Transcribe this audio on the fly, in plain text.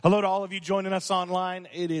Hello to all of you joining us online.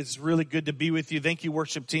 It is really good to be with you. Thank you,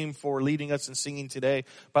 worship team, for leading us in singing today.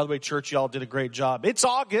 By the way, church, y'all did a great job. It's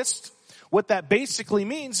August. What that basically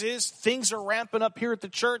means is things are ramping up here at the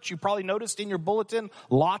church. You probably noticed in your bulletin,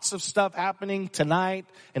 lots of stuff happening tonight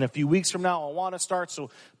and a few weeks from now. I want to start. So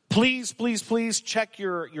please check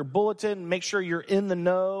your bulletin. Make sure you're in the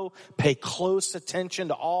know. Pay close attention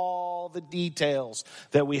to all the details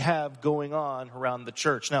that we have going on around the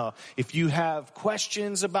church. Now, if you have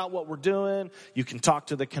questions about what we're doing, you can talk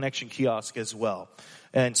to the Connection Kiosk as well.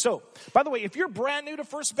 And so, by the way, if you're brand new to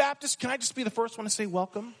First Baptist, can I just be the first one to say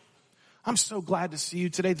welcome? I'm so glad to see you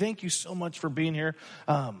today. Thank you so much for being here.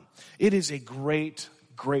 It is a great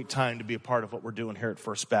time to be a part of what we're doing here at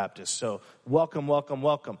First Baptist. So welcome.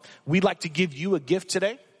 We'd like to give you a gift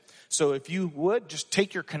today. So if you would, just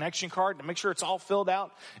take your connection card and make sure it's all filled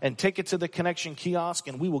out and take it to the Connection Kiosk,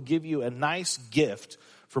 and we will give you a nice gift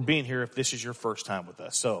for being here if this is your first time with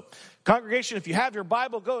us. So congregation, if you have your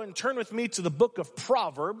Bible, go and turn with me to the book of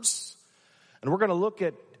Proverbs, and we're going to look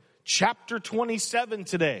at chapter 27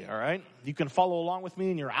 today, all right? You can follow along with me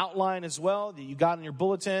in your outline as well that you got in your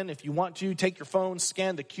bulletin. If you want to, take your phone,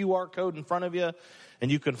 scan the QR code in front of you,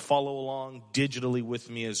 and you can follow along digitally with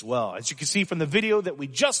me as well. As you can see from the video that we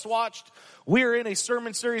just watched, we're in a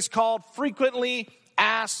sermon series called Frequently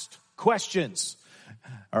Asked Questions,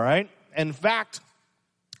 all right? In fact,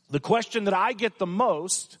 the question that I get the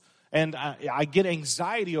most, and I get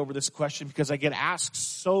anxiety over this question because I get asked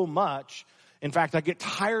so much. In fact, I get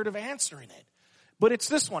tired of answering it. But it's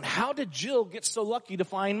this one. How did Jill get so lucky to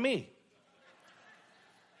find me?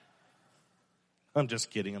 I'm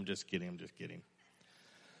just kidding.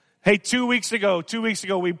 Hey, 2 weeks ago,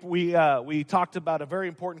 we talked about a very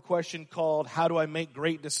important question called, how do I make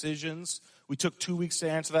great decisions? We took 2 weeks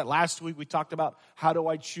to answer that. Last week, we talked about how do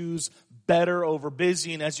I choose better over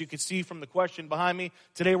busy? And as you can see from the question behind me,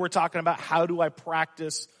 today we're talking about how do I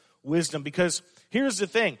practice wisdom? Because here's the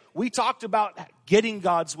thing. We talked about getting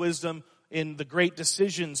God's wisdom in the Great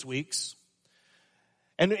Decisions weeks.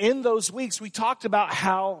 And in those weeks, we talked about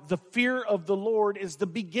how the fear of the Lord is the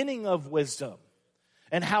beginning of wisdom.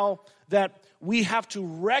 And how that we have to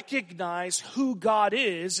recognize who God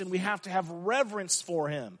is and we have to have reverence for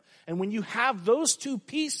Him. And when you have those two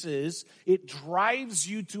pieces, it drives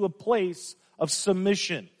you to a place of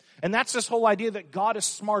submission. And that's this whole idea that God is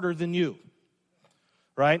smarter than you.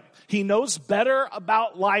 Right? He knows better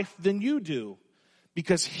about life than you do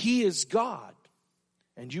because He is God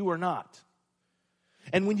and you are not.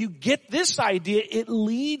 And when you get this idea, it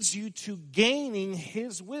leads you to gaining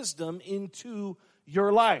His wisdom into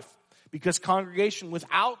your life. Because congregation,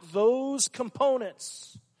 without those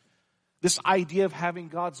components, this idea of having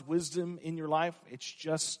God's wisdom in your life, it's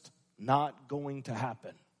just not going to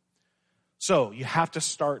happen. So you have to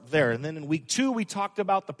start there. And then in week 2, we talked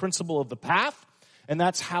about the principle of the path. And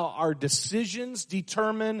that's how our decisions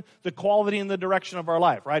determine the quality and the direction of our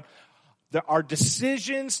life, right? Our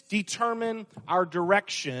decisions determine our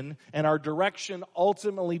direction, and our direction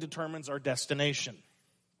ultimately determines our destination.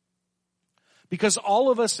 Because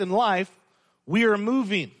all of us in life, we are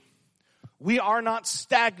moving. We are not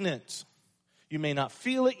stagnant. You may not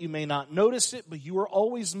feel it, you may not notice it, but you are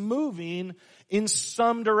always moving in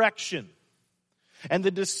some direction. And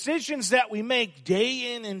the decisions that we make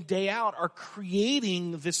day in and day out are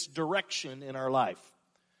creating this direction in our life.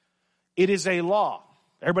 It is a law.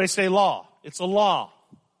 Everybody say law. It's a law.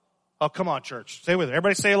 Oh, come on, church. Say with it.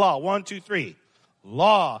 Everybody say law. 1, 2, 3.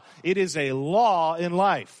 Law. It is a law in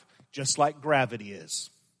life, just like gravity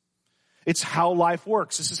is. It's how life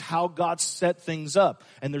works. This is how God set things up.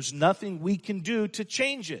 And there's nothing we can do to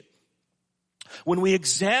change it. When we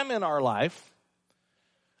examine our life,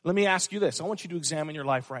 let me ask you this. I want you to examine your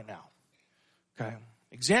life right now. Okay?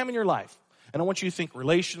 Examine your life. And I want you to think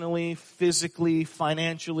relationally, physically,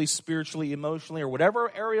 financially, spiritually, emotionally, or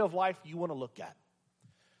whatever area of life you want to look at.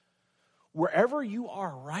 Wherever you are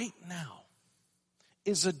right now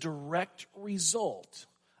is a direct result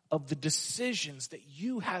of the decisions that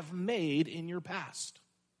you have made in your past.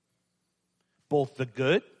 Both the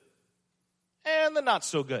good and the not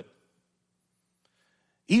so good.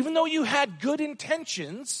 Even though you had good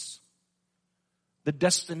intentions, the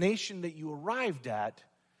destination that you arrived at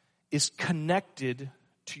is connected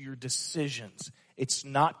to your decisions. It's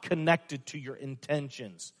not connected to your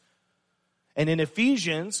intentions. And in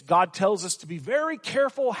Ephesians, God tells us to be very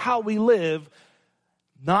careful how we live,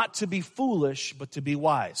 not to be foolish, but to be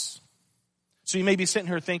wise. So you may be sitting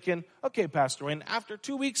here thinking, okay, Pastor Wayne, after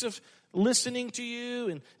 2 weeks of listening to you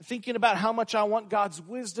and thinking about how much I want God's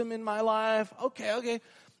wisdom in my life, okay,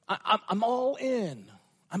 I'm all in.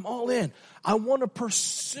 I'm all in. I want to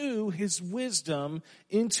pursue his wisdom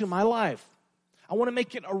into my life. I want to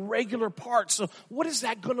make it a regular part. So what is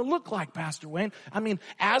that going to look like, Pastor Wayne? I mean,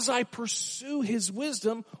 as I pursue his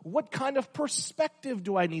wisdom, what kind of perspective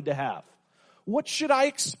do I need to have? What should I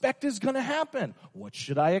expect is going to happen? What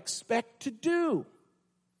should I expect to do?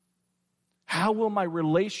 How will my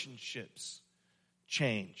relationships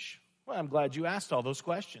change? Well, I'm glad you asked all those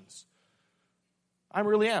questions. I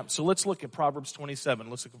really am. So let's look at Proverbs 27.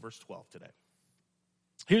 Let's look at verse 12 today.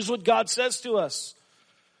 Here's what God says to us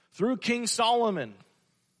through King Solomon.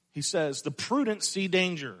 He says, the prudent see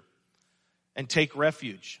danger and take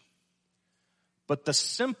refuge, but the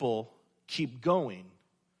simple keep going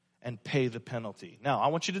and pay the penalty. Now, I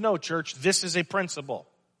want you to know, church, this is a principle.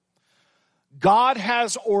 God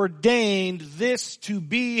has ordained this to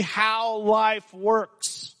be how life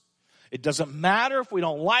works. It doesn't matter if we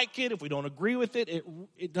don't like it, if we don't agree with it.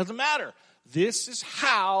 It doesn't matter. This is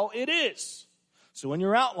how it is. So in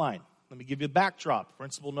your outline, let me give you a backdrop.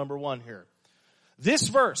 Principle number 1 here. This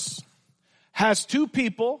verse has 2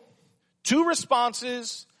 people, 2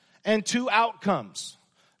 responses, and 2 outcomes.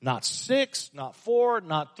 Not 6, not 4,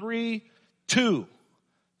 not 3, 2.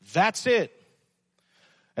 That's it.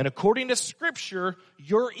 And according to Scripture,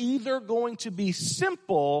 you're either going to be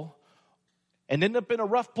simple and end up in a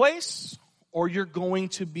rough place, or you're going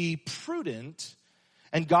to be prudent,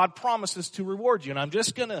 and God promises to reward you. And I'm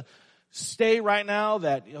just going to stay right now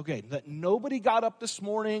that nobody got up this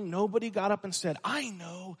morning, nobody got up and said,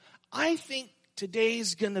 I think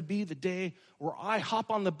today's going to be the day where I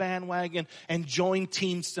hop on the bandwagon and join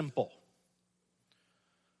Team Simple.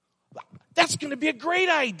 That's going to be a great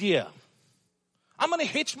idea. I'm going to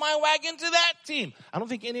hitch my wagon to that team. I don't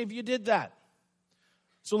think any of you did that.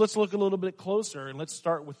 So let's look a little bit closer, and let's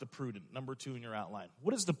start with the prudent, number 2 in your outline.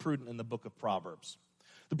 What is the prudent in the book of Proverbs?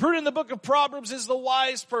 The prudent in the book of Proverbs is the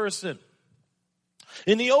wise person.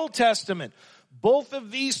 In the Old Testament, both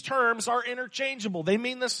of these terms are interchangeable. They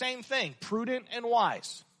mean the same thing, prudent and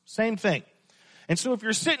wise, same thing. And so if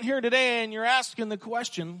you're sitting here today and you're asking the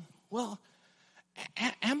question, well,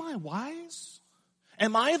 am I wise?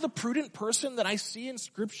 Am I the prudent person that I see in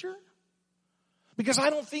Scripture? Because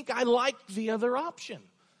I don't think I like the other option.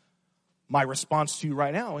 My response to you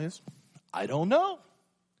right now is, I don't know.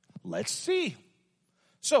 Let's see.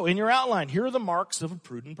 So in your outline, here are the marks of a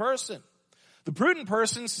prudent person. The prudent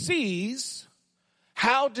person sees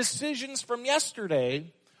how decisions from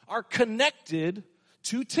yesterday are connected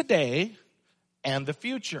to today and the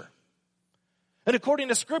future. And according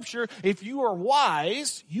to Scripture, if you are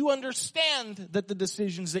wise, you understand that the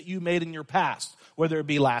decisions that you made in your past, whether it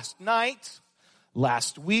be last night,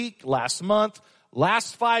 last week, last month,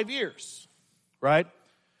 last 5 years, right?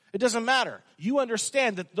 It doesn't matter. You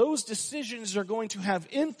understand that those decisions are going to have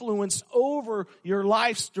influence over your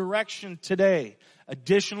life's direction today.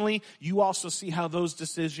 Additionally, you also see how those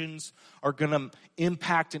decisions are going to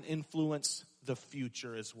impact and influence the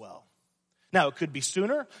future as well. Now, it could be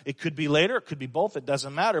sooner, it could be later, it could be both, it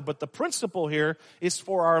doesn't matter. But the principle here is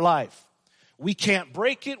for our life. We can't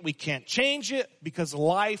break it, we can't change it, because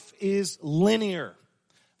life is linear.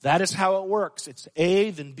 That is how it works. It's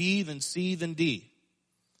A, then B, then C, then D.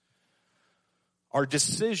 Our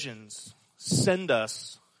decisions send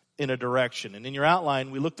us in a direction. And in your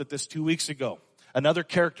outline, we looked at this 2 weeks ago. Another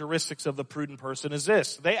characteristics of the prudent person is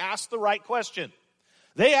this. They ask the right question.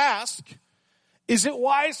 They ask, is it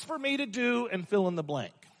wise for me to do, and fill in the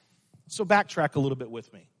blank? So backtrack a little bit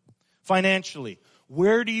with me. Financially,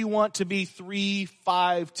 where do you want to be 3,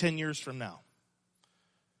 5, 10 years from now?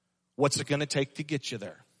 What's it going to take to get you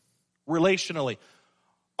there? Relationally,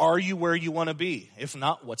 are you where you want to be? If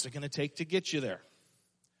not, what's it going to take to get you there?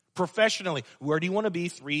 Professionally, where do you want to be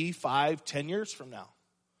 3, 5, 10 years from now?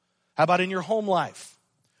 How about in your home life?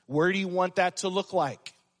 Where do you want that to look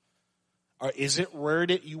like? Or is it where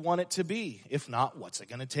you want it to be? If not, what's it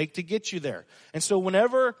going to take to get you there? And so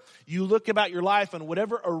whenever you look about your life and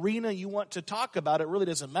whatever arena you want to talk about, it really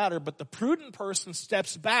doesn't matter. But the prudent person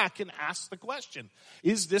steps back and asks the question,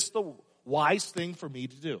 is this the wise thing for me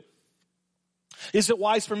to do? Is it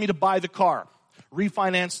wise for me to buy the car,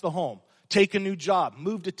 refinance the home, take a new job,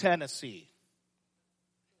 move to Tennessee,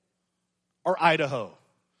 or Idaho,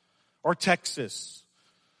 or Texas,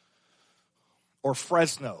 or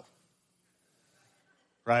Fresno?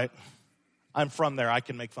 Right? I'm from there. I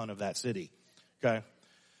can make fun of that city. Okay?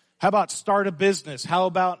 How about start a business? How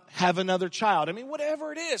about have another child? I mean,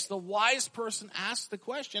 whatever it is, the wise person asks the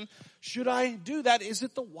question, should I do that? Is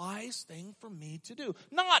it the wise thing for me to do?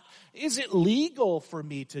 Not, is it legal for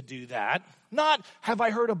me to do that? Not, have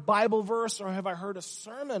I heard a Bible verse or have I heard a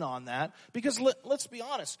sermon on that? Because let's be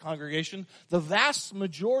honest, congregation, the vast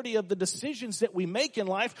majority of the decisions that we make in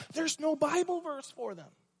life, there's no Bible verse for them.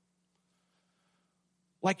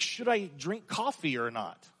 Like, should I drink coffee or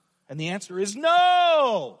not? And the answer is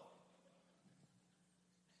no.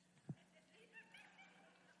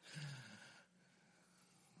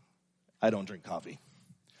 I don't drink coffee.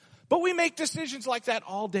 But we make decisions like that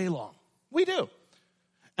all day long. We do.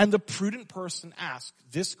 And the prudent person asks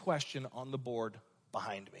this question on the board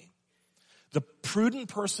behind me. The prudent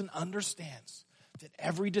person understands that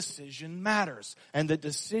every decision matters and that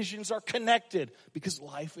decisions are connected because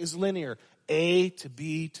life is linear. A to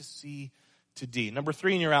B to C to D. Number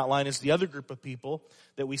 3 in your outline is the other group of people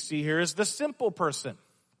that we see here is the simple person.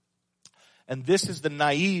 And this is the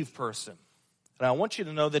naive person. And I want you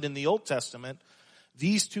to know that in the Old Testament,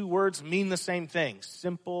 these two words mean the same thing,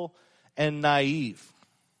 simple and naive.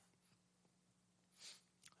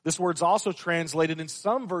 This word's also translated in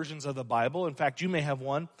some versions of the Bible. In fact, you may have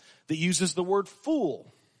one that uses the word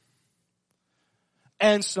fool.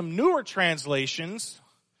 And some newer translations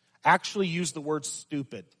actually use the word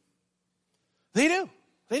stupid. They do.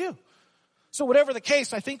 They do. So whatever the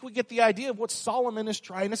case, I think we get the idea of what Solomon is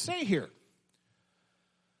trying to say here.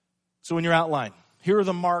 So in your outline, here are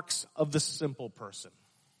the marks of the simple person.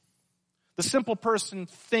 The simple person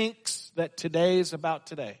thinks that today is about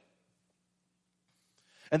today.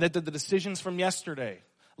 And that the decisions from yesterday,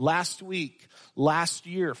 last week, last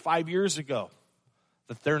year, 5 years ago,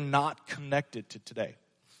 that they're not connected to today.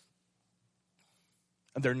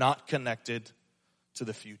 And they're not connected to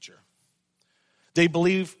the future. They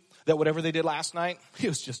believe that whatever they did last night, it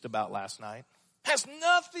was just about last night. Has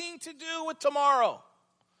nothing to do with tomorrow.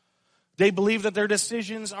 They believe that their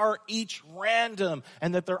decisions are each random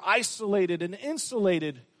and that they're isolated and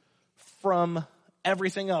insulated from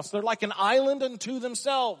everything else. They're like an island unto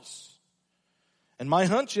themselves. And my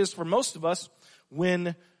hunch is for most of us,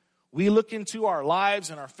 when we look into our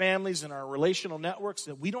lives and our families and our relational networks,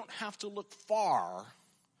 that we don't have to look far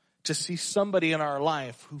to see somebody in our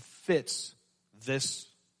life who fits this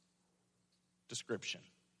description.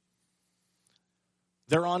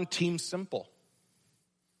 They're on Team Simple.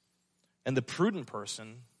 And the prudent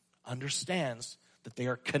person understands that they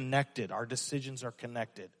are connected. Our decisions are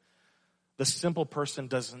connected. The simple person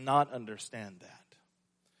does not understand that.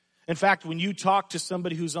 In fact, when you talk to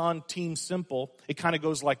somebody who's on Team Simple, it kind of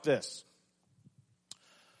goes like this.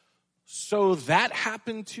 So that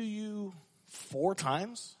happened to you 4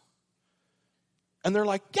 times? And they're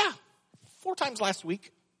like, yeah, 4 times last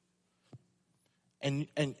week. And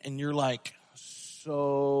you're like,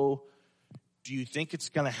 so do you think it's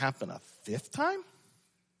going to happen a 5th time?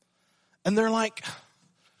 And they're like,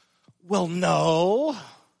 well, no.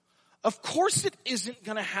 Of course it isn't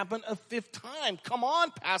going to happen a 5th time. Come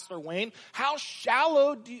on, Pastor Wayne. How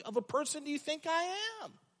shallow of a person do you think I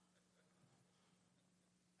am?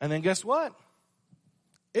 And then guess what?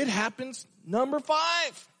 It happens number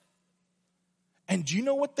 5. And do you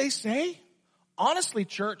know what they say? Honestly,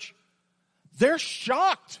 church, they're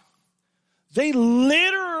shocked. They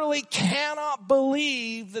literally cannot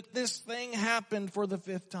believe that this thing happened for the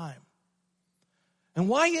 5th time. And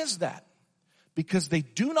why is that? Because they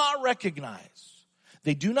do not recognize,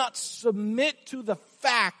 they do not submit to the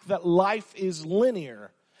fact that life is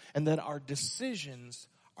linear and that our decisions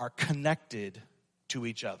are connected to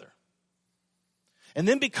each other. And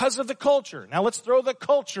then because of the culture, now let's throw the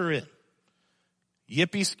culture in.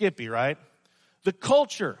 Yippee skippy, right? The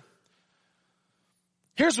culture.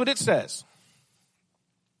 Here's what it says.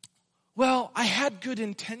 Well, I had good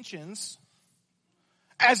intentions,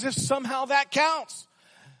 as if somehow that counts.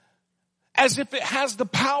 As if it has the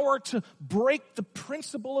power to break the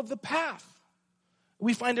principle of the path.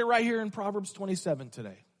 We find it right here in Proverbs 27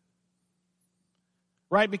 today.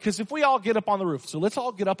 Right? Because if we all get up on the roof, so let's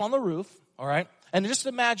all get up on the roof, all right? And just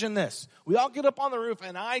imagine this. We all get up on the roof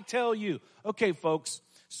and I tell you, okay, folks,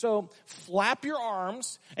 so flap your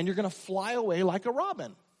arms and you're going to fly away like a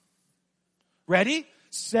robin. Ready,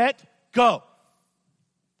 set, go.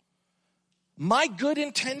 My good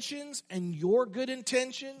intentions and your good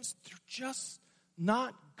intentions, they're just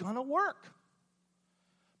not going to work.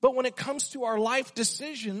 But when it comes to our life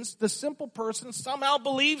decisions, the simple person somehow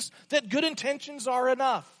believes that good intentions are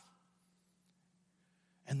enough.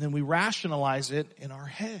 And then we rationalize it in our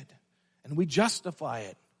head and we justify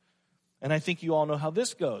it. And I think you all know how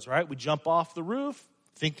this goes, right? We jump off the roof,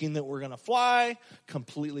 thinking that we're going to fly,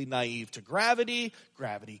 completely naive to gravity.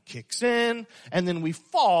 Gravity kicks in, and then we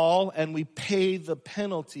fall and we pay the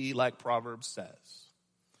penalty like Proverbs says.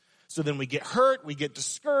 So then we get hurt, we get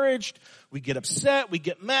discouraged, we get upset, we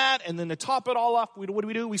get mad, and then to top it all off,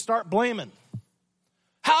 what do? We start blaming.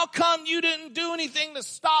 How come you didn't do anything to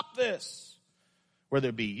stop this? Whether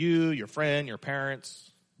it be you, your friend, your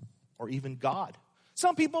parents, or even God.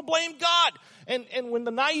 Some people blame God. And when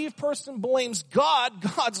the naive person blames God,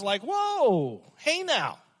 God's like, whoa, hey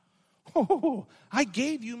now. Oh, I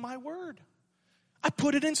gave you my word. I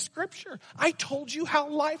put it in Scripture. I told you how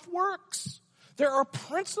life works. There are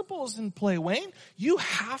principles in play, Wayne. You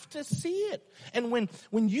have to see it. And when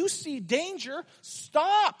you see danger,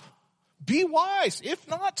 stop. Be wise. If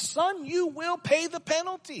not, son, you will pay the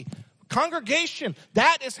penalty. Congregation,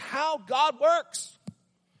 that is how God works.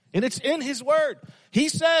 And it's in His word. He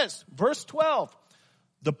says, verse 12,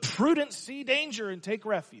 the prudent see danger and take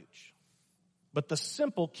refuge, but the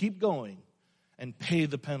simple keep going and pay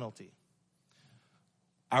the penalty.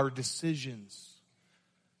 Our decisions,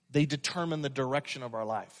 they determine the direction of our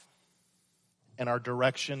life. And our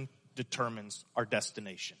direction determines our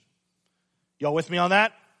destination. Y'all with me on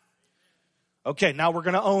that? Okay, now we're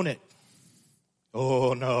going to own it.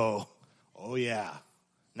 Oh, no. Oh, yeah.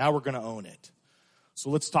 Now we're going to own it. So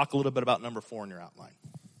let's talk a little bit about number 4 in your outline.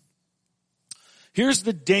 Here's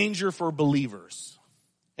the danger for believers.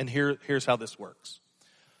 And here's how this works.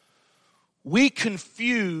 We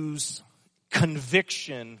confuse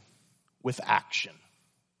conviction with action.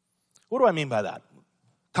 What do I mean by that?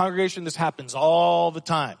 Congregation, this happens all the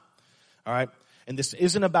time. All right? And this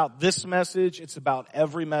isn't about this message. It's about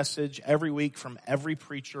every message, every week from every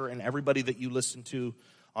preacher and everybody that you listen to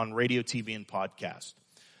on radio, TV, and podcast.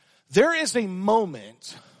 There is a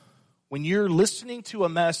moment when you're listening to a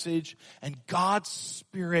message and God's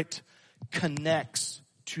Spirit connects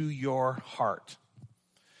to your heart.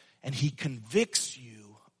 And He convicts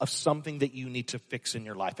you of something that you need to fix in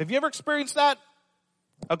your life. Have you ever experienced that?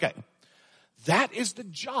 Okay. That is the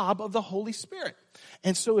job of the Holy Spirit.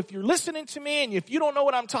 And so if you're listening to me and if you don't know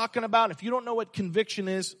what I'm talking about, if you don't know what conviction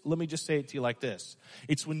is, let me just say it to you like this.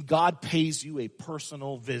 It's when God pays you a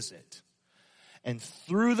personal visit. And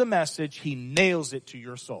through the message, He nails it to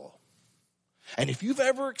your soul. And if you've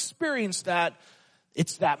ever experienced that,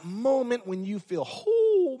 it's that moment when you feel,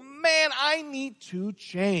 oh man, I need to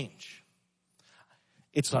change.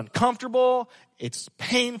 It's uncomfortable, it's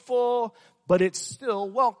painful, but it's still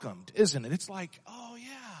welcomed, isn't it? It's like, oh yeah.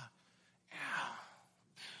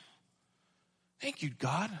 Thank you,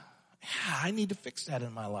 God. Yeah, I need to fix that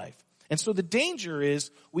in my life. And so the danger is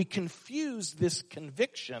we confuse this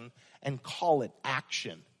conviction and call it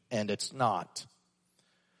action, and it's not.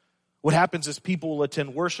 What happens is people will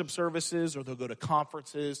attend worship services or they'll go to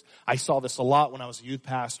conferences. I saw this a lot when I was a youth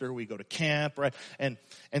pastor. We go to camp, right? And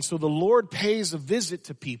so the Lord pays a visit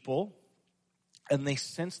to people, and they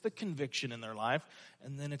sense the conviction in their life,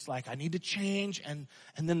 and then it's like, I need to change, and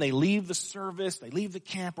then they leave the service, they leave the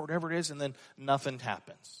camp or whatever it is, and then nothing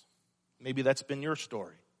happens. Maybe that's been your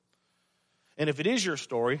story. And if it is your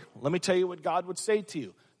story, let me tell you what God would say to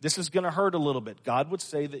you. This is going to hurt a little bit. God would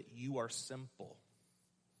say that you are simple,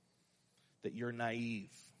 that you're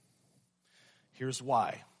naive. Here's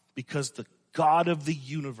why. Because the God of the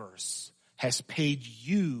universe has paid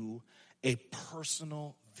you a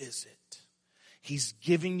personal visit. He's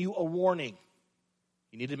giving you a warning.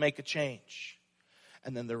 You need to make a change.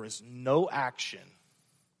 And then there is no action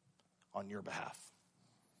on your behalf.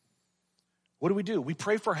 What do? We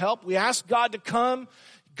pray for help. We ask God to come.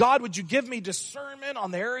 God, would you give me discernment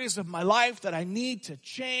on the areas of my life that I need to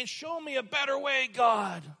change? Show me a better way,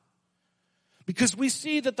 God. Because we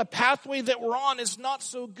see that the pathway that we're on is not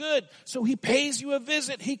so good. So He pays you a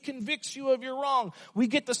visit. He convicts you of your wrong. We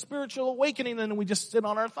get the spiritual awakening and then we just sit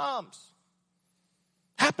on our thumbs.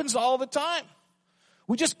 Happens all the time.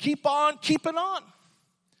 We just keep on keeping on.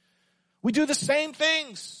 We do the same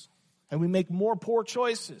things and we make more poor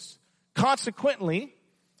choices. Consequently,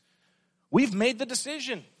 we've made the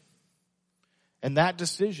decision. And that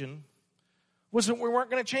decision wasn't we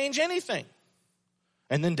weren't going to change anything.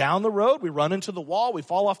 And then down the road, we run into the wall, we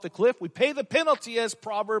fall off the cliff, we pay the penalty as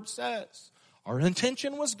Proverbs says. Our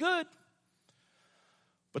intention was good,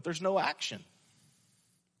 but there's no action.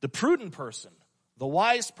 The prudent person, the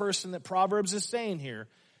wise person that Proverbs is saying here,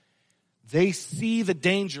 they see the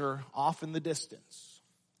danger off in the distance.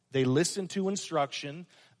 They listen to instruction,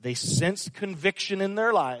 they sense conviction in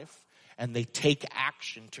their life, and they take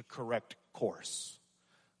action to correct course.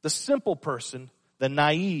 The simple person, the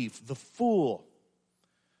naive, the fool,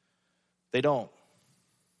 they don't.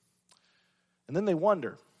 And then they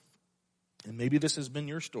wonder, And maybe this has been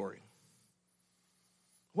your story.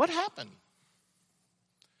 What happened?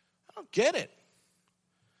 I don't get it.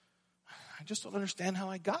 I just don't understand how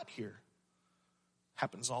I got here.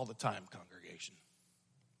 Happens all the time, congregation.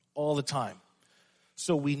 All the time.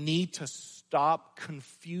 So we need to stop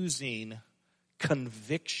confusing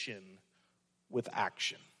conviction with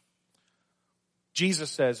action. Jesus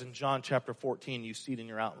says in John chapter 14, you see it in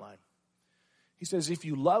your outline. He says, if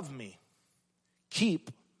you love me, keep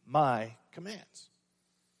my commands.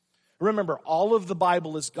 Remember, all of the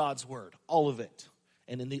Bible is God's word, all of it.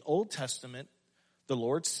 And in the Old Testament, the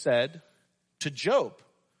Lord said to Job,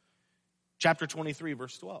 chapter 23,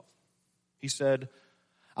 verse 12, he said,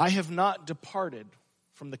 I have not departed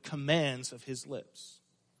from the commands of his lips.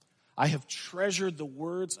 I have treasured the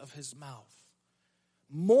words of his mouth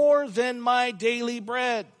more than my daily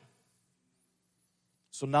bread.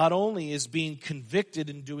 So not only is being convicted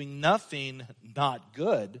and doing nothing not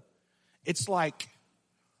good, it's like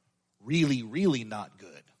really, really not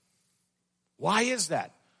good. Why is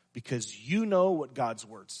that? Because you know what God's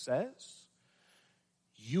word says.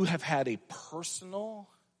 You have had a personal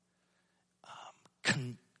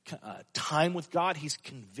time with God. He's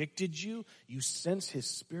convicted you. You sense his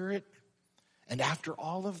spirit. And after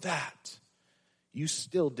all of that, you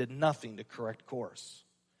still did nothing to correct course.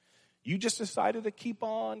 You just decided to keep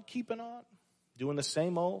on keeping on, doing the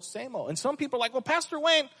same old, same old. And some people are like, well, Pastor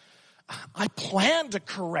Wayne, I plan to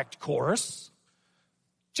correct course,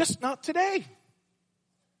 just not today.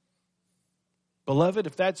 Beloved,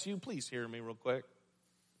 if that's you, please hear me real quick.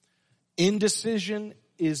 Indecision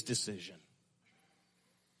is decision.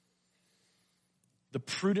 The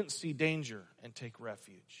prudent see danger and take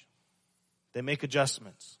refuge. They make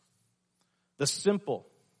adjustments. The simple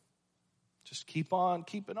just keep on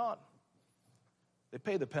keeping on. They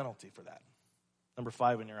pay the penalty for that. Number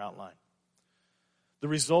 5 in your outline. The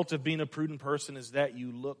result of being a prudent person is that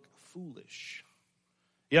you look foolish.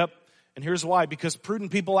 Yep, and here's why. Because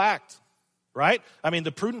prudent people act, right? I mean,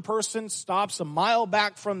 the prudent person stops a mile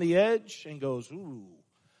back from the edge and goes, ooh,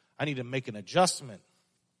 I need to make an adjustment.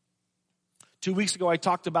 2 weeks ago, I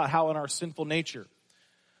talked about how in our sinful nature,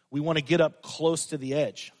 we want to get up close to the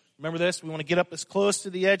edge. Remember this? We want to get up as close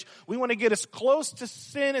to the edge. We want to get as close to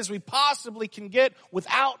sin as we possibly can get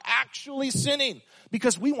without actually sinning.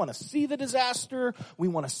 Because we want to see the disaster. We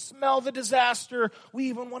want to smell the disaster. We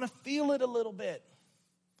even want to feel it a little bit.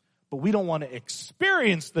 But we don't want to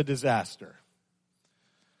experience the disaster.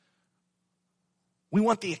 We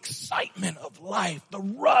want the excitement of life, the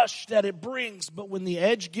rush that it brings. But when the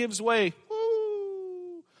edge gives way,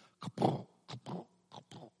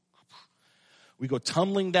 we go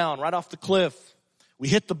tumbling down right off the cliff. We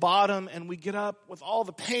hit the bottom and we get up with all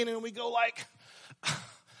the pain and we go like,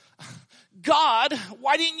 God,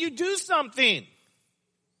 why didn't you do something?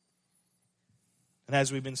 And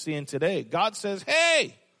as we've been seeing today, God says,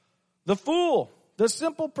 hey, the fool, the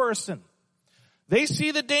simple person, they see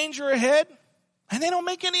the danger ahead and they don't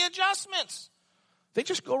make any adjustments. They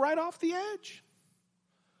just go right off the edge.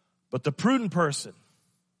 But the prudent person,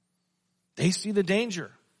 they see the danger.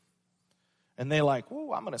 And they're like,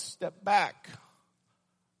 oh, I'm going to step back.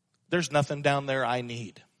 There's nothing down there I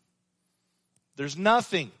need. There's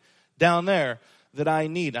nothing down there that I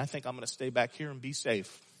need. I think I'm going to stay back here and be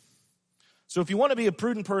safe. So if you want to be a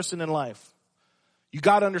prudent person in life, you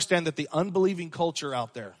got to understand that the unbelieving culture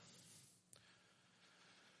out there,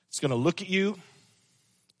 it's going to look at you.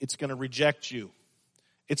 It's going to reject you.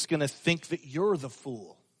 It's going to think that you're the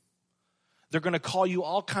fool. They're going to call you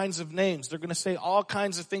all kinds of names. They're going to say all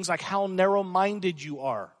kinds of things like how narrow-minded you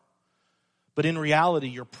are. But in reality,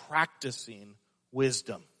 you're practicing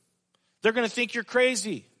wisdom. They're going to think you're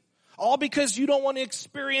crazy. All because you don't want to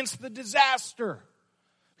experience the disaster.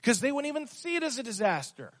 Because they wouldn't even see it as a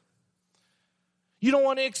disaster. You don't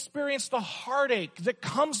want to experience the heartache that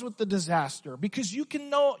comes with the disaster. Because you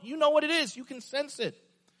know what it is. You can sense it.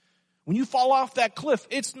 When you fall off that cliff,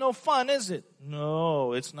 it's no fun, is it?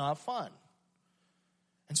 No, it's not fun.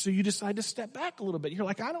 And so you decide to step back a little bit. You're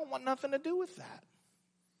like, I don't want nothing to do with that.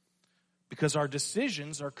 Because our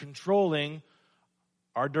decisions are controlling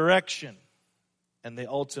our direction. And they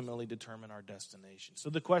ultimately determine our destination. So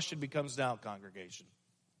the question becomes now, congregation.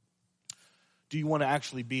 Do you want to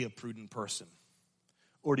actually be a prudent person?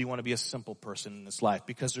 Or do you want to be a simple person in this life?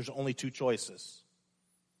 Because there's only 2 choices.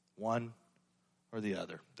 One or the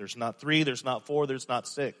other. There's not 3, there's not 4, there's not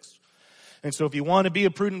 6. And so if you want to be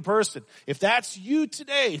a prudent person, if that's you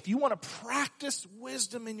today, if you want to practice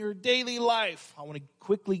wisdom in your daily life, I want to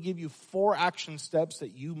quickly give you 4 action steps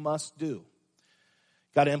that you must do.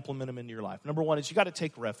 Got to implement them into your life. Number 1 is you got to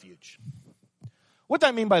take refuge. What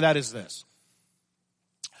I mean by that is this.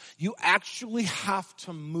 You actually have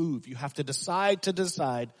to move. You have to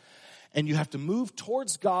decide, and you have to move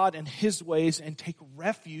towards God and His ways and take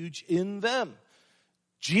refuge in them.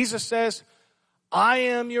 Jesus says, I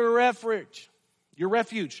am your refuge. Your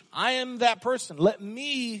refuge. I am that person. Let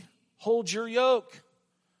me hold your yoke.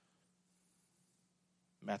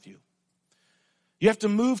 Matthew. You have to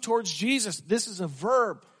move towards Jesus. This is a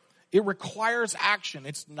verb. It requires action.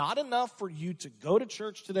 It's not enough for you to go to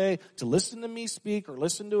church today, to listen to me speak, or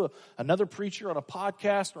listen to another preacher on a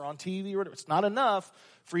podcast or on TV or whatever. It's not enough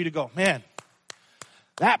for you to go, man,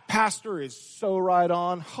 that pastor is so right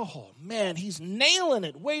on. Oh, man, he's nailing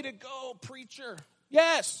it. Way to go, preacher.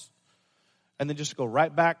 Yes. And then just go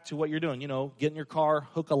right back to what you're doing. You know, get in your car,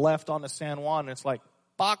 hook a left onto San Juan, and it's like,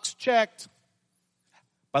 box checked.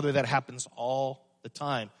 By the way, that happens all the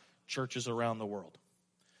time. Churches around the world.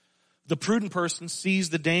 The prudent person sees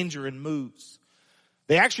the danger and moves.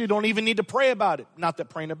 They actually don't even need to pray about it. Not that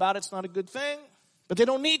praying about it's not a good thing, but they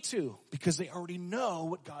don't need to because they already know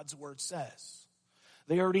what God's word says.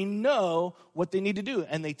 They already know what they need to do,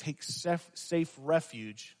 and they take safe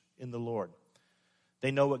refuge in the Lord.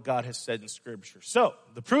 They know what God has said in Scripture. So,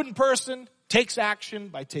 the prudent person takes action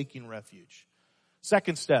by taking refuge.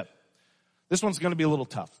 Second step. This one's going to be a little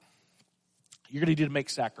tough. You're going to need to make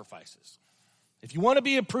sacrifices. If you want to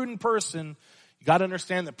be a prudent person, you got to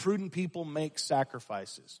understand that prudent people make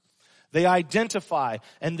sacrifices. They identify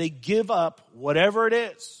and they give up whatever it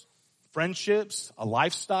is. Friendships, a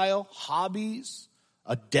lifestyle, hobbies,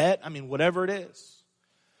 a debt, whatever it is.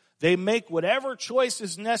 They make whatever choice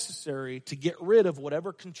is necessary to get rid of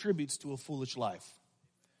whatever contributes to a foolish life.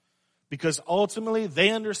 Because ultimately they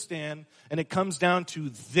understand, and it comes down to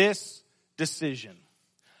this decision.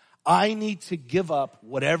 I need to give up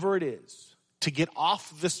whatever it is to get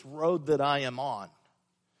off this road that I am on.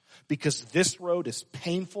 Because this road is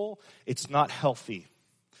painful, it's not healthy.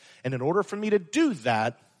 And in order for me to do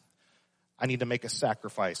that, I need to make a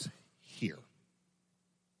sacrifice here.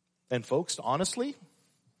 And folks, honestly,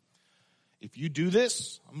 if you do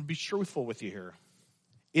this, I'm going to be truthful with you here.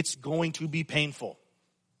 It's going to be painful.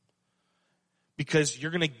 Because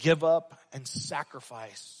you're going to give up and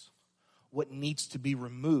sacrifice what needs to be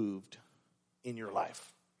removed in your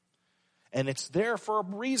life. And it's there for a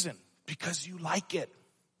reason, because you like it.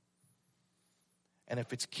 And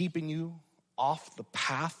if it's keeping you off the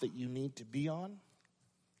path that you need to be on,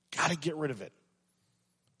 got to get rid of it.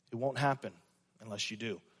 It won't happen unless you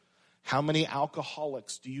do. How many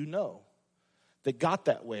alcoholics do you know that got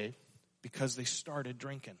that way because they started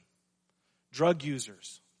drinking? Drug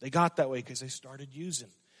users, they got that way because they started using.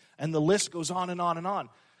 And the list goes on and on and on.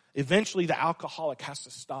 Eventually, the alcoholic has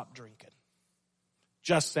to stop drinking.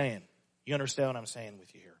 Just saying. You understand what I'm saying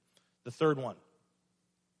with you here? The third one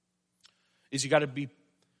is you got to be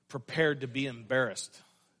prepared to be embarrassed.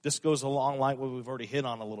 This goes along like what we've already hit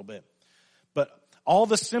on a little bit. But all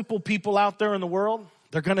the simple people out there in the world,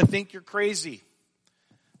 they're going to think you're crazy.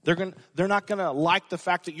 They're not going to like the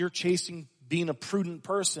fact that you're chasing being a prudent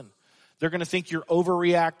person. They're going to think you're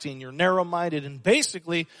overreacting, you're narrow-minded, and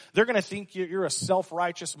basically, they're going to think you're a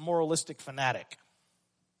self-righteous, moralistic fanatic.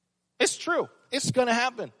 It's true. It's going to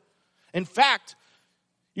happen. In fact,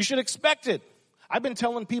 you should expect it. I've been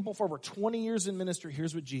telling people for over 20 years in ministry,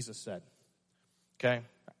 here's what Jesus said. Okay?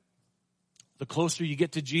 The closer you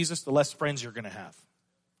get to Jesus, the less friends you're going to have.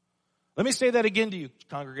 Let me say that again to you,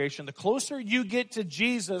 congregation. The closer you get to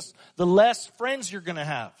Jesus, the less friends you're going to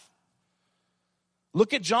have.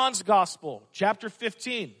 Look at John's Gospel, chapter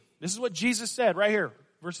 15. This is what Jesus said right here,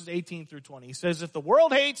 verses 18 through 20. He says, if the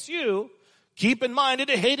world hates you, keep in mind it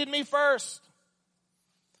hated me first.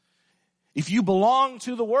 If you belong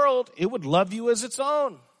to the world, it would love you as its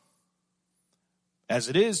own. As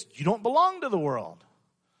it is, you don't belong to the world,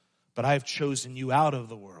 but I have chosen you out of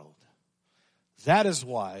the world. That is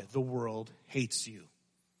why the world hates you.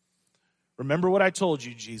 Remember what I told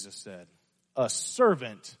you, Jesus said. A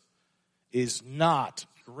servant is not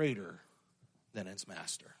greater than its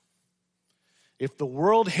master. If the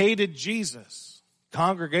world hated Jesus,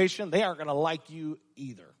 congregation, they aren't going to like you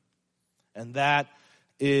either. And that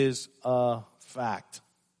is a fact.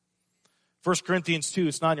 1 Corinthians 2,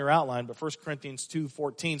 it's not in your outline, but 1 Corinthians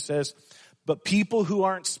 2:14 says, but people who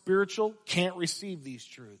aren't spiritual can't receive these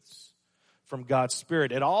truths from God's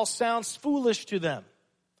Spirit. It all sounds foolish to them,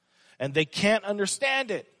 and they can't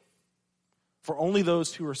understand it. For only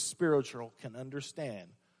those who are spiritual can understand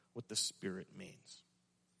what the Spirit means.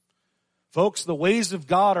 Folks, the ways of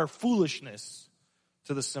God are foolishness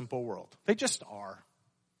to the simple world. They just are.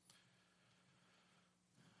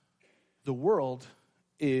 The world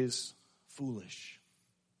is foolish.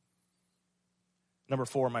 Number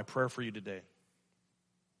 4, my prayer for you today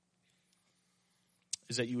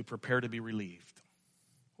is that you would prepare to be relieved.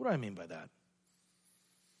 What do I mean by that?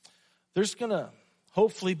 There's going to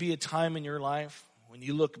hopefully be a time in your life when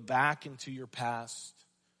you look back into your past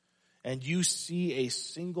and you see a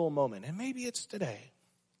single moment, and maybe it's today,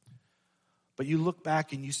 but you look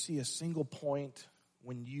back and you see a single point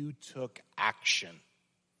when you took action.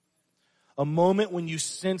 A moment when you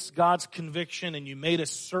sensed God's conviction and you made a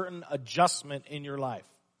certain adjustment in your life.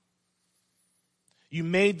 You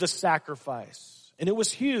made the sacrifice. And it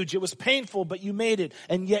was huge. It was painful, but you made it.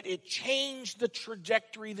 And yet it changed the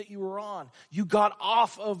trajectory that you were on. You got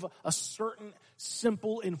off of a certain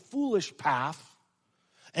simple and foolish path,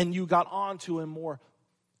 and you got onto a more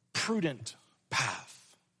prudent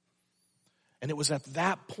path. And it was at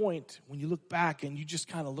that point when you look back and you just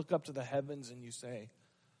kind of look up to the heavens and you say,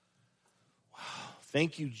 wow,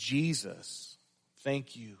 thank you, Jesus.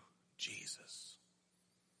 Thank you, Jesus.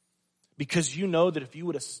 Because you know that if you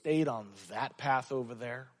would have stayed on that path over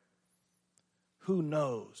there, who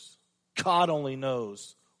knows? God only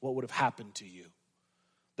knows what would have happened to you.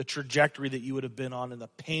 The trajectory that you would have been on and the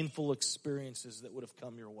painful experiences that would have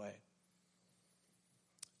come your way.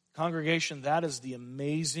 Congregation, that is the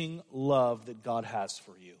amazing love that God has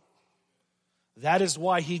for you. That is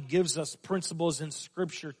why he gives us principles in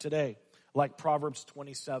Scripture today, like Proverbs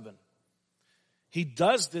 27. He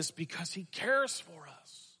does this because he cares for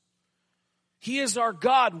us. He is our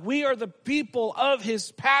God. We are the people of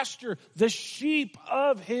his pasture, the sheep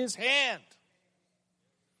of his hand.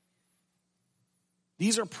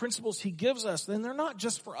 These are principles he gives us. And they're not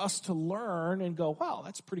just for us to learn and go, wow,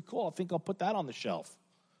 that's pretty cool. I think I'll put that on the shelf.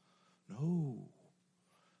 No.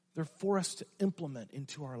 They're for us to implement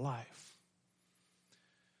into our life.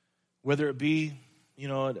 Whether it be,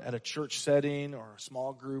 at a church setting or a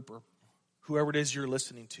small group or whoever it is you're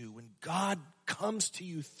listening to, when God comes to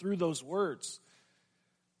you through those words,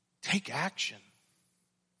 take action.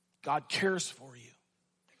 God cares for you.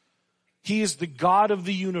 He is the God of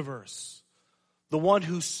the universe, the one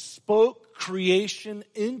who spoke creation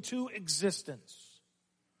into existence.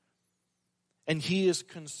 And he is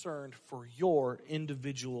concerned for your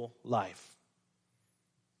individual life.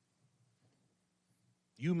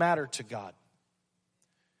 You matter to God.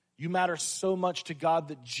 You matter so much to God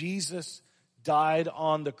that Jesus died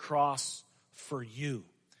on the cross for you.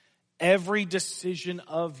 Every decision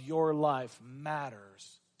of your life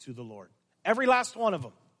matters to the Lord. Every last one of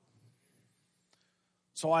them.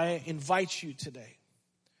 So I invite you today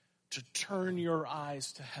to turn your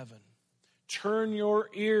eyes to heaven. Turn your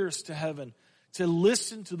ears to heaven to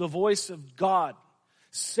listen to the voice of God.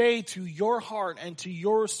 Say to your heart and to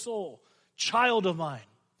your soul, child of mine,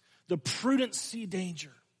 the prudent see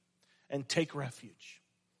danger and take refuge.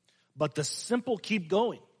 But the simple keep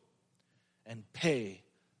going and pay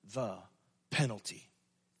the penalty.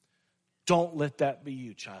 Don't let that be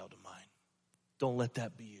you, child of mine. Don't let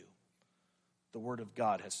that be you. The word of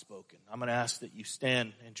God has spoken. I'm going to ask that you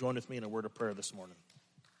stand and join with me in a word of prayer this morning.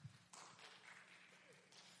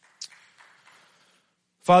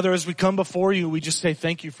 Father, as we come before you, we just say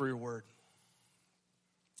thank you for your word.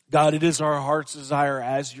 God, it is our heart's desire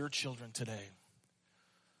as your children today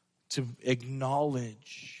to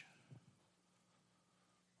acknowledge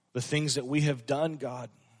the things that we have done, God.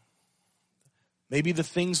 Maybe the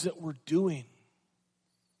things that we're doing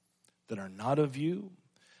that are not of you.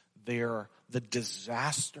 They are the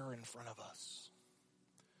disaster in front of us.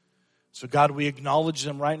 So God, we acknowledge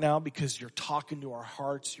them right now because you're talking to our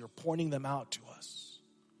hearts. You're pointing them out to us.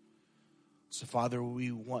 So Father,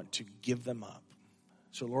 we want to give them up.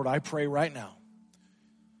 So Lord, I pray right now,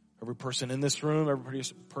 every person in this room, every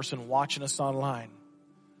person watching us online,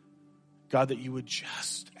 God, that you would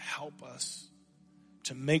just help us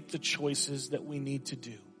to make the choices that we need to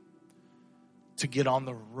do to get on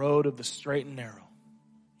the road of the straight and narrow.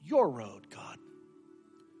 Your road, God.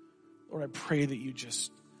 Lord, I pray that you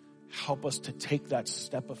just help us to take that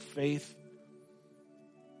step of faith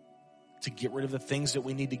to get rid of the things that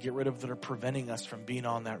we need to get rid of that are preventing us from being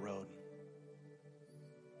on that road.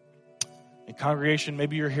 And congregation,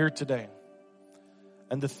 maybe you're here today,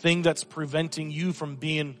 and the thing that's preventing you from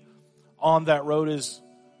being on that road is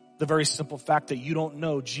the very simple fact that you don't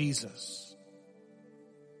know Jesus.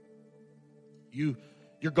 You're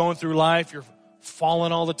going through life, you're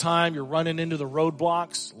falling all the time, you're running into the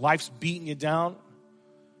roadblocks, life's beating you down.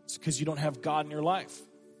 It's because you don't have God in your life.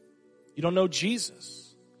 You don't know Jesus.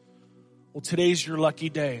 Well, today's your lucky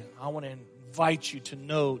day. I want to invite you to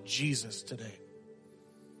know Jesus today.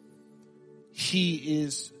 He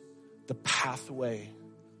is the pathway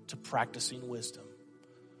to practicing wisdom.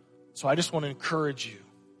 So I just want to encourage you,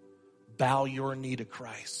 bow your knee to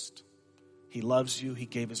Christ. He loves you. He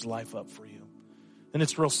gave his life up for you. And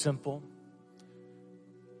it's real simple.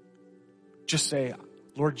 Just say,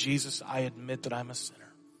 Lord Jesus, I admit that I'm a sinner.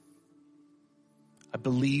 I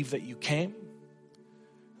believe that you came,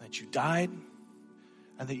 that you died,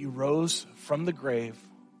 and that you rose from the grave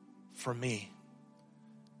for me.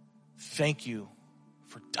 Thank you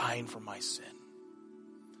for dying for my sin.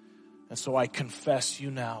 And so I confess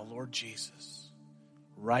you now, Lord Jesus,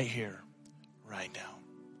 right here, right now.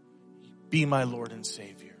 Be my Lord and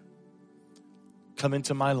Savior. Come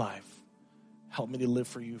into my life. Help me to live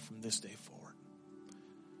for you from this day forward.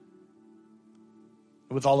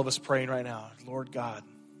 With all of us praying right now, Lord God,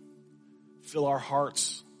 fill our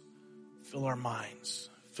hearts, fill our minds,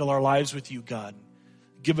 fill our lives with you, God.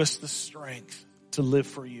 Give us the strength to live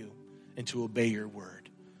for you and to obey your word.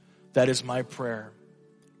 That is my prayer.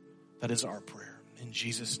 That is our prayer. In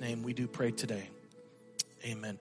Jesus' name we do pray today. Amen.